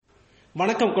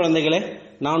வணக்கம் குழந்தைகளே,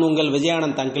 நான் உங்கள்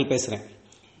விஜயானந்த் அங்கிள் பேசுகிறேன்.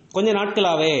 கொஞ்ச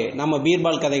நாட்களாகவே நம்ம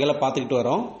பீர்பால் கதைகளை பார்த்துக்கிட்டு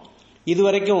வரோம்.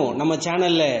 இதுவரைக்கும் நம்ம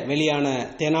சேனலில் வெளியான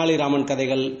தெனாலிராமன்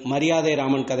கதைகள், மரியாதை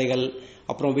ராமன் கதைகள்,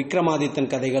 அப்புறம்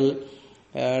விக்ரமாதித்தன் கதைகள்,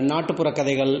 நாட்டுப்புற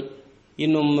கதைகள்,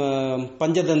 இன்னும்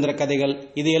பஞ்சதந்திர கதைகள்,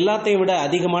 இது எல்லாத்தையும் விட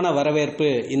அதிகமான வரவேற்பு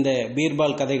இந்த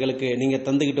பீர்பால் கதைகளுக்கு நீங்கள்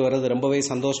தந்துக்கிட்டு வர்றது ரொம்பவே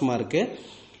சந்தோஷமாக இருக்குது.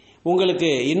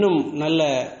 உங்களுக்கு இன்னும்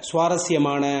நல்ல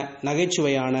சுவாரஸ்யமான,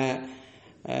 நகைச்சுவையான,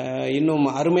 இன்னும்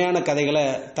அருமையான கதைகளை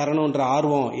தரணுன்ற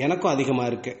ஆர்வம் எனக்கும் அதிகமாக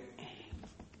இருக்குது.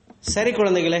 சரி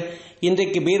குழந்தைகளே,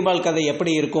 இன்றைக்கு பீர்பால் கதை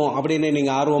எப்படி இருக்கும் அப்படின்னு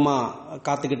நீங்கள் ஆர்வமாக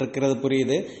காத்துக்கிட்டு இருக்கிறது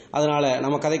புரியுது. அதனால்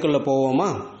நம்ம கதைக்குள்ளே போவோமா?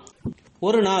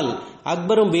 ஒரு நாள்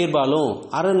அக்பரும் பீர்பாலும்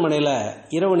அரண்மனையில்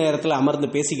இரவு நேரத்தில் அமர்ந்து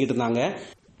பேசிக்கிட்டு இருந்தாங்க.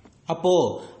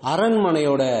 அப்போது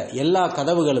அரண்மனையோட எல்லா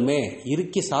கதவுகளுமே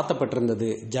இறுக்கி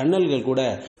சாத்தப்பட்டிருந்தது. ஜன்னல்கள் கூட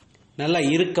நல்லா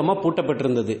இறுக்கமாக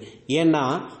பூட்டப்பட்டிருந்தது. ஏன்னா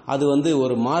அது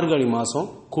ஒரு மார்கழி மாதம்,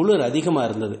 குளிர் அதிகமாக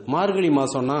இருந்தது. மார்கழி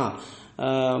மாதம்னா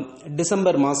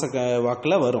டிசம்பர் மாத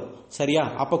வாக்கில் வரும், சரியா?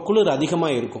 அப்போ குளிர்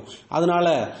அதிகமாக இருக்கும். அதனால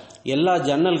எல்லா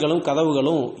ஜன்னல்களும்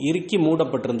கதவுகளும் இறுக்கி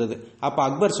மூடப்பட்டிருந்தது. அப்போ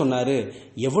அக்பர் சொன்னார்,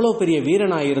 எவ்வளோ பெரிய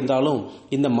வீரனாக இருந்தாலும்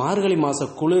இந்த மார்கழி மாத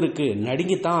குளிருக்கு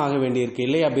நடுங்கித்தான் ஆக வேண்டியிருக்கு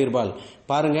இல்லையா பீர்பால்?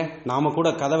 பாருங்க, நாம கூட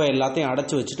கதவை எல்லாத்தையும்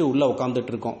அடைச்சி வச்சுட்டு உள்ளே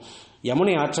உட்காந்துட்டு இருக்கோம்.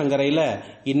 யமுனை ஆற்றங்கரையில்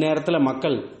இந்நேரத்தில்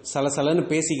மக்கள் சலசலன்னு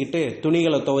பேசிக்கிட்டு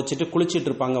துணிகளை துவைச்சிட்டு குளிச்சுட்டு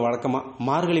இருப்பாங்க. வழக்கமாக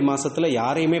மார்கழி மாதத்தில்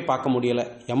யாரையுமே பார்க்க முடியலை.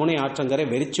 யமுனை ஆற்றங்கரை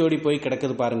வெறிச்சோடி போய்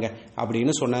கிடக்குது பாருங்க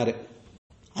அப்படின்னு சொன்னார்.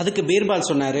 அதுக்கு பீர்பால்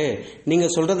சொன்னார்,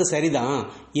 நீங்கள் சொல்கிறது சரிதான்.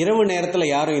 இரவு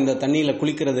நேரத்தில் யாரும் இந்த தண்ணியில்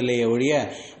குளிக்கிறது இல்லையே ஒழிய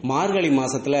மார்கழி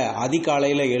மாதத்தில்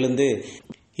அதிகாலையில் எழுந்து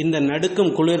இந்த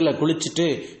நடுக்கும் குளிரில் குளிச்சுட்டு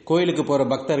கோயிலுக்கு போகிற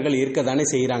பக்தர்கள் இருக்க தானே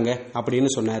செய்கிறாங்க அப்படின்னு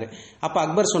சொன்னார். அப்போ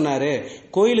அக்பர் சொன்னார்,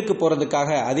 கோயிலுக்கு போகிறதுக்காக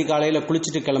அதிகாலையில்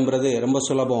குளிச்சுட்டு கிளம்புறது ரொம்ப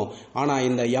சுலபம். ஆனால்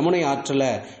இந்த யமுனை ஆற்றில்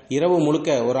இரவு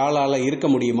முழுக்க ஒரு ஆளால் இருக்க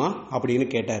முடியுமா அப்படின்னு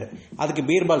கேட்டார். அதுக்கு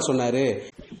பீர்பால் சொன்னார்,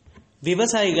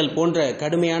 விவசாயிகள் போன்ற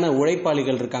கடுமையான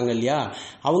உழைப்பாளிகள் இருக்காங்க இல்லையா,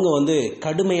 அவங்க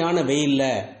கடுமையான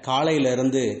வெயிலில்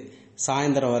காலையிலேருந்து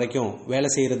சாயந்தரம் வரைக்கும் வேலை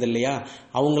செய்கிறது இல்லையா,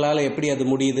 அவங்களால எப்படி அது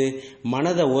முடியுது?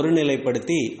 மனதை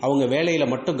ஒருநிலைப்படுத்தி அவங்க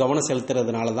வேலையில் மட்டும் கவனம்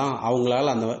செலுத்துறதுனால தான்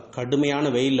அவங்களால அந்த கடுமையான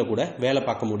வெயிலில் கூட வேலை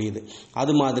பார்க்க முடியுது.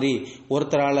 அது மாதிரி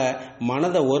ஒருத்தரால்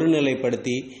மனதை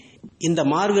ஒருநிலைப்படுத்தி இந்த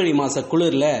மார்கழி மாத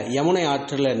குளிரில் யமுனை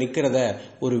ஆற்றில் நிற்கிறத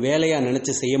ஒரு வேலையாக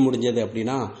நினச்சி செய்ய முடிஞ்சது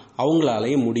அப்படின்னா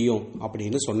அவங்களாலையும் முடியும்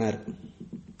அப்படின்னு சொன்னார்.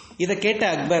 இதை கேட்ட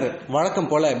அக்பர் வழக்கம்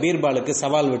போல பீர்பாலுக்கு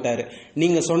சவால் விட்டார்.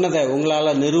 நீங்கள் சொன்னதை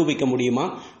உங்களால் நிரூபிக்க முடியுமா?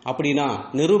 அப்படின்னா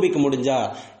நிரூபிக்க முடிஞ்சா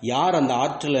யார் அந்த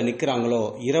ஆற்றில் நிற்கிறாங்களோ,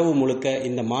 இரவு முழுக்க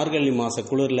இந்த மார்கழி மாத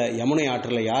குளிரில் யமுனை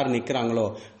ஆற்றில் யார் நிற்கிறாங்களோ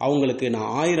அவங்களுக்கு நான்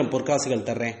 1000 பொற்காசுகள்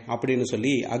தர்றேன் அப்படின்னு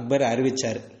சொல்லி அக்பர்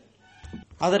அறிவிச்சார்.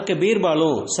 அதற்கு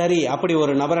பீர்பாலும் சரி, அப்படி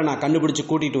ஒரு நபரை நான் கண்டுபிடிச்சு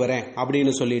கூட்டிட்டு வரேன்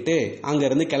அப்படின்னு சொல்லிட்டு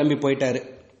அங்கிருந்து கிளம்பி போயிட்டாரு.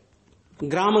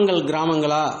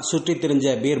 கிராமங்களாக சுற்றி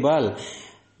திரிஞ்ச பீர்பால்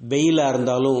வெயிலாக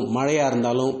இருந்தாலும் மழையாக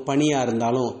இருந்தாலும் பனியாக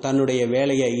இருந்தாலும் தன்னுடைய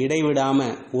வேலையை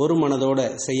இடைவிடாமல் ஒரு மனதோட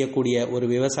செய்யக்கூடிய ஒரு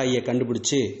விவசாயியை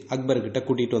கண்டுபிடிச்சு அக்பர்கிட்ட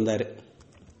கூட்டிகிட்டு வந்தார்.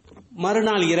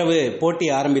 மறுநாள் இரவு போட்டி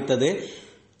ஆரம்பித்தது.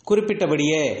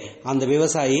 குறிப்பிட்டபடியே அந்த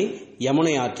விவசாயி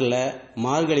யமுனை ஆற்றில்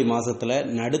மார்கழி மாதத்தில்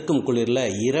நடுக்கும் குளிரில்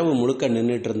இரவு முழுக்க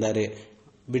நின்றுட்டு இருந்தார்.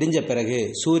 விடிஞ்ச பிறகு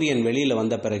சூரியன் வெளியில்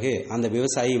வந்த பிறகு அந்த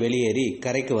விவசாயி வெளியேறி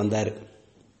கரைக்கு வந்தார்.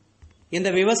 இந்த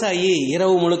விவசாயி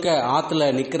இரவு முழுக்க ஆற்றுல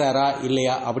நிற்கிறாரா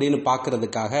இல்லையா அப்படின்னு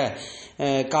பார்க்கறதுக்காக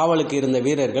காவலுக்கு இருந்த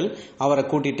வீரர்கள் அவரை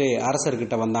கூட்டிட்டு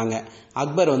அரசர்கிட்ட வந்தாங்க.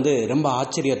 அக்பர் ரொம்ப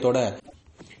ஆச்சரியத்தோட,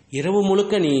 இரவு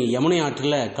முழுக்க நீ யமுனை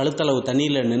ஆற்றில் கழுத்தளவு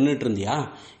தண்ணியில் நின்றுட்டு இருந்தியா?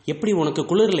 எப்படி உனக்கு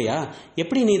குளிர்லையா?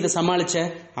 எப்படி நீ இதை சமாளிச்ச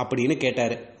அப்படின்னு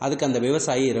கேட்டார். அதுக்கு அந்த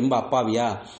விவசாயி ரொம்ப அப்பாவியா,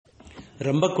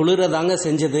 ரொம்ப குளிர தாங்க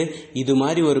செஞ்சது. இது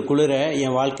மாதிரி ஒரு குளிரை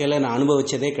என் வாழ்க்கையில் நான்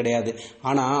அனுபவிச்சதே கிடையாது.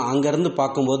 ஆனால் அங்கேருந்து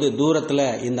பார்க்கும்போது தூரத்தில்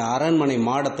இந்த அரண்மனை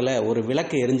மாடத்தில் ஒரு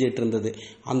விளக்கு எரிஞ்சிட்டு இருந்தது.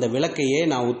 அந்த விளக்கையே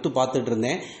நான் உத்து பார்த்துட்டு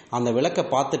இருந்தேன். அந்த விளக்கை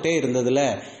பார்த்துட்டே இருந்ததில்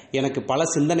எனக்கு பல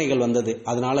சிந்தனைகள் வந்தது.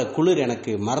 அதனால குளிர்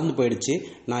எனக்கு மறந்து போயிடுச்சு.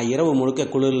 நான் இரவு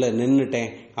முழுக்க குளிரில்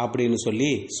நின்றுட்டேன் அப்படின்னு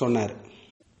சொல்லி சொன்னார்.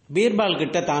 பீர்பால்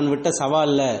கிட்ட தான் விட்ட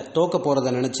சவாலில் தோக்க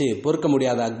போகிறத நினச்சி பொறுக்க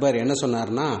முடியாத அக்பர் என்ன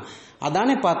சொன்னார்னா,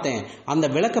 அதானே பார்த்தேன், அந்த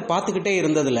விளக்கை பார்த்துக்கிட்டே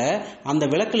இருந்ததில் அந்த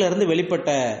விளக்குல இருந்து வெளிப்பட்ட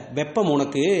வெப்பம்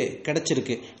உனக்கு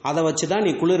கிடைச்சிருக்கு. அதை வச்சு தான்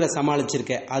நீ குளிரை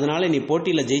சமாளிச்சிருக்க. அதனால நீ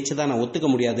போட்டியில் ஜெயிச்சதா நான் ஒத்துக்க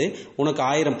முடியாது. உனக்கு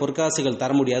 1000 பொற்காசுகள்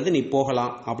தர முடியாது, நீ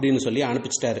போகலாம் அப்படின்னு சொல்லி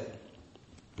அனுப்பிச்சிட்டாரு.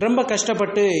 ரொம்ப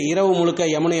கஷ்டப்பட்டு இரவு முழுக்க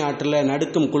யமுனை ஆற்றில்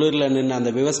நடுக்கும் குளிரில் நின்று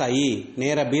அந்த விவசாயி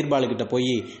நேராக பீர்பாலுக்கிட்ட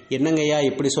போய், என்னங்கய்யா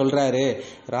இப்படி சொல்கிறாரு?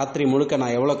 ராத்திரி முழுக்க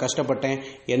நான் எவ்வளோ கஷ்டப்பட்டேன்.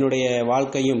 என்னுடைய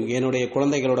வாழ்க்கையும் என்னுடைய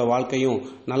குழந்தைகளோட வாழ்க்கையும்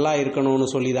நல்லா இருக்கணும்னு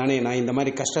சொல்லி தானே நான் இந்த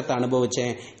மாதிரி கஷ்டத்தை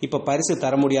அனுபவித்தேன். இப்போ பரிசு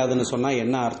தர முடியாதுன்னு சொன்னால்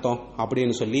என்ன அர்த்தம்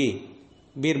அப்படின்னு சொல்லி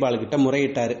பீர்பாலுக்கிட்ட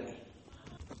முறையிட்டார்.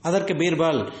 அதற்கு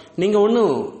பீர்பால், நீங்க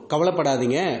ஒன்றும்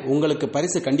கவலைப்படாதீங்க, உங்களுக்கு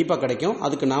பரிசு கண்டிப்பா கிடைக்கும்,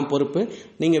 அதுக்கு நான் பொறுப்பு,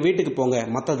 நீங்க வீட்டுக்கு போங்க,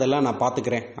 மற்றதெல்லாம் நான்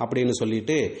பார்த்துக்கிறேன் அப்படின்னு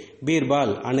சொல்லிட்டு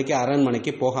பீர்பால் அன்னைக்கு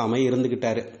அரண்மனைக்கு போகாம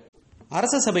இருந்துகிட்டாரு.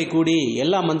 அரச சபை கூடி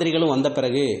எல்லா மந்திரிகளும் வந்த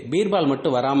பிறகு பீர்பால்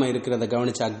மட்டும் வராம இருக்கிறத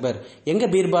கவனிச்ச அக்பர், எங்க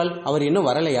பீர்பால், அவர் இன்னும்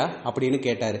வரலையா அப்படின்னு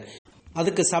கேட்டாரு.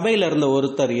 அதுக்கு சபையில இருந்த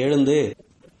ஒருத்தர் எழுந்து,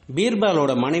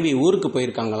 பீர்பாலோட மனைவி ஊருக்கு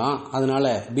போயிருக்காங்களாம், அதனால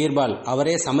பீர்பால்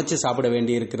அவரே சமைச்சு சாப்பிட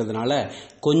வேண்டி இருக்கிறதுனால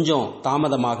கொஞ்சம்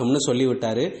தாமதமாகும்னு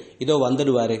சொல்லிவிட்டாரு, இதோ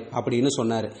வந்துடுவாரு அப்படின்னு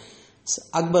சொன்னாரு.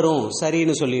 அக்பரும்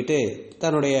சரின்னு சொல்லிட்டு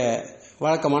தன்னுடைய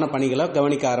வழக்கமான பணிகளை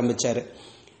கவனிக்க ஆரம்பிச்சாரு.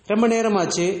 ரொம்ப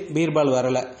நேரமாச்சு, பீர்பால்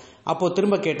வரல. அப்போ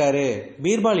திரும்ப கேட்டாரு,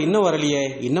 பீர்பால் இன்னும் வரலையே,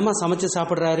 இன்னமா சமைச்சு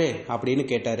சாப்பிட்றாரு அப்படின்னு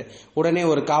கேட்டாரு. உடனே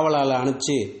ஒரு காவலாளை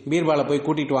அனுப்பிச்சு பீர்பாலை போய்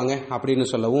கூட்டிட்டு வாங்க அப்படின்னு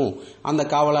சொல்லவும் அந்த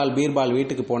காவலால் பீர்பால்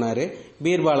வீட்டுக்கு போனாரு.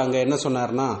 பீர்பால் அங்க என்ன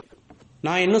சொன்னார்னா,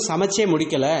 நான் இன்னும் சமைச்சே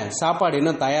முடிக்கல, சாப்பாடு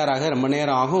இன்னும் தயாராக ரொம்ப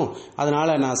நேரம் ஆகும்,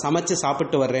 அதனால நான் சமைச்சு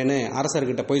சாப்பிட்டு வர்றேன்னு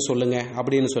அரசர்கிட்ட போய் சொல்லுங்க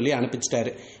அப்படின்னு சொல்லி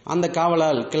அனுப்பிச்சிட்டாரு. அந்த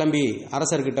காவலால் கிளம்பி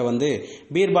அரசர்கிட்ட வந்து,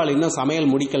 பீர்பால் இன்னும்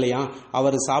சமையல் முடிக்கலையா,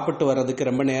 அவர் சாப்பிட்டு வர்றதுக்கு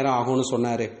ரொம்ப நேரம் ஆகும்னு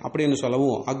சொன்னாரு அப்படின்னு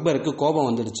சொல்லவும் அக்பருக்கு கோபம்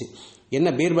வந்துடுச்சு. என்ன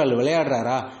பீர்பால்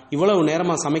விளையாடுறாரா, இவ்வளவு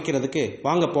நேரமா சமைக்கிறதுக்கு,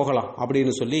 வாங்க போகலாம்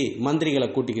அப்படின்னு சொல்லி மந்திரிகளை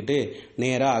கூட்டிக்கிட்டு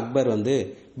நேரா அக்பர் வந்து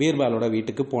பீர்பாலோட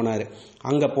வீட்டுக்கு போனாரு.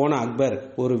 அங்க போன அக்பர்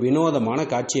ஒரு வினோதமான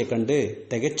காட்சியை கண்டு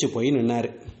திகைச்சு போய் நின்னாரு.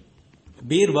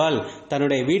 பீர்பால்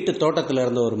தன்னுடைய வீட்டு தோட்டத்தில்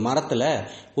இருந்த ஒரு மரத்துல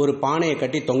ஒரு பானையை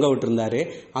கட்டி தொங்க விட்டு இருந்தாரு.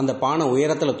 அந்த பானை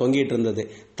உயரத்துல தொங்கிட்டு இருந்தது.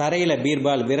 தரையில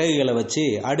பீர்பால் விறகுகளை வச்சு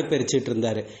அடுப்பெரிச்சிட்டு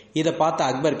இருந்தாரு. இதை பார்த்த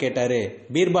அக்பர் கேட்டாரு,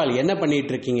 பீர்பால் என்ன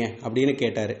பண்ணிட்டு இருக்கீங்க அப்படின்னு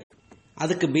கேட்டாரு.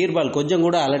 அதுக்கு பீர்பால் கொஞ்சம்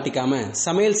கூட அலட்டிக்காம,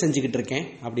 சமையல் செஞ்சுக்கிட்டு இருக்கேன்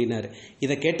அப்படின்னாரு.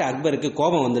 இதை கேட்ட அக்பருக்கு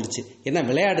கோபம் வந்துடுச்சு. என்ன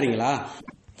விளையாடுறீங்களா,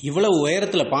 இவ்வளவு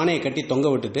உயரத்துல பானையை கட்டி தொங்க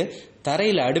விட்டுட்டு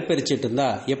தரையில அடுப்பெரிச்சிட்டு இருந்தா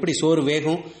எப்படி சோறு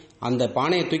வேகும், அந்த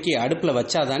பானையை தூக்கி அடுப்புல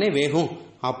வச்சாதானே வேகும்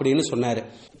அப்படின்னு சொன்னாரு.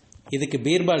 இதுக்கு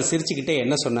பீர்பால் சிரிச்சுக்கிட்டே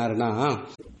என்ன சொன்னாருன்னா,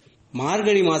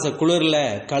 மார்கழி மாச குளிர்ல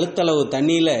கழுத்தளவு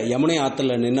தண்ணியில யமுனை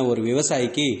ஆத்துல நின்ன ஒரு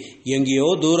விவசாயிக்கு எங்கேயோ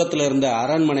தூரத்துல இருந்த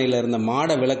அரண்மனையில இருந்த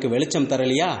மாட விளக்கு வெளிச்சம்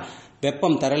தரலையா,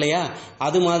 வெப்பம் தரலையா,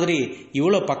 அது மாதிரி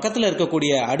இவ்வளோ பக்கத்தில்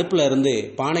இருக்கக்கூடிய அடுப்புல இருந்து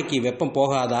பானைக்கு வெப்பம்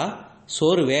போகாதா,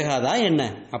 சோறு வேகாதா என்ன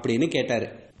அப்படின்னு கேட்டாரு.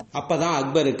 அப்பதான்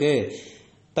அக்பருக்கு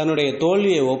தன்னுடைய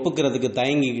தோல்வியை ஒப்புக்கிறதுக்கு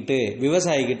தயங்கிக்கிட்டு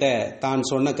விவசாயிகிட்ட தான்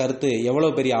சொன்ன கருத்து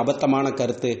எவ்வளவு பெரிய அபத்தமான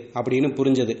கருத்து அப்படின்னு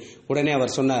புரிஞ்சது. உடனே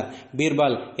அவர் சொன்னார்,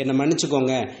 பீர்பால் என்னை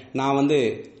மன்னிச்சுக்கோங்க, நான்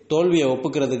தோல்வியை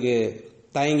ஒப்புக்கிறதுக்கு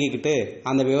தயங்கிக்கிட்டு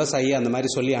அந்த விவசாயி அந்த மாதிரி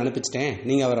சொல்லி அனுப்பிச்சிட்டேன்,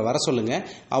 நீங்கள் அவரை வர சொல்லுங்க,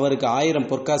 அவருக்கு 1000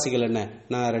 பொற்காசுகள் என்ன,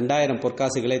 நான் 2000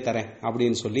 பொற்காசுகளே தரேன்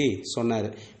அப்படின்னு சொல்லி சொன்னார்.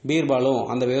 பீர்பாலும்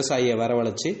அந்த விவசாயியை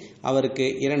வரவழைச்சு அவருக்கு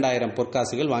 2000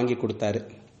 பொற்காசுகள் வாங்கி கொடுத்தாரு.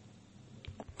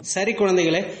 சரி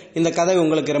குழந்தைகளே, இந்த கதை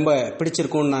உங்களுக்கு ரொம்ப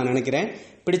பிடிச்சிருக்கும்னு நான் நினைக்கிறேன்.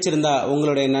 பிடிச்சிருந்தா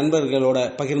உங்களுடைய நண்பர்களோட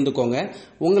பகிர்ந்துக்கோங்க.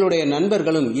 உங்களுடைய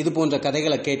நண்பர்களும் இது போன்ற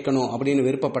கதைகளை கேட்கணும் அப்படின்னு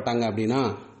விருப்பப்பட்டாங்க அப்படின்னா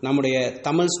நம்முடைய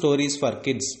தமிழ் ஸ்டோரிஸ் ஃபார்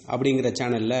கிட்ஸ் அப்படிங்கிற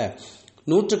சேனல்ல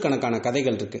நூற்றுக்கணக்கான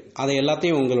கதைகள் இருக்கு. அதை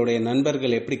எல்லாத்தையும் உங்களுடைய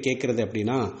நண்பர்கள் எப்படி கேட்கறது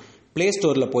அப்படின்னா, பிளே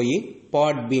ஸ்டோர்ல போய்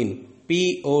பாட்பீன்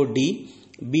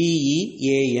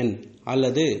PODBEAN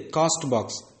அல்லது காஸ்ட்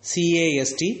பாக்ஸ்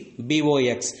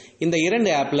CASTBOX இந்த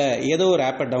 2 ஆப்ல ஏதோ ஒரு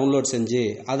ஆப்பை டவுன்லோட் செஞ்சு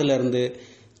அதுல இருந்து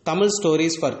தமிழ்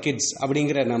ஸ்டோரிஸ் ஃபார் கிட்ஸ்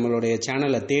அப்படிங்கிற நம்மளுடைய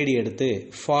சேனலை தேடி எடுத்து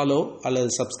ஃபாலோ அல்லது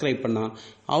சப்ஸ்கிரைப் பண்ணா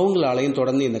அவங்களாலையும்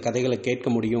தொடர்ந்து இந்த கதைகளை கேட்க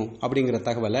முடியும் அப்படிங்கிற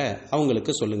தகவலை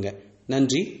அவங்களுக்கு சொல்லுங்க.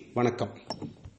 நன்றி, வணக்கம்.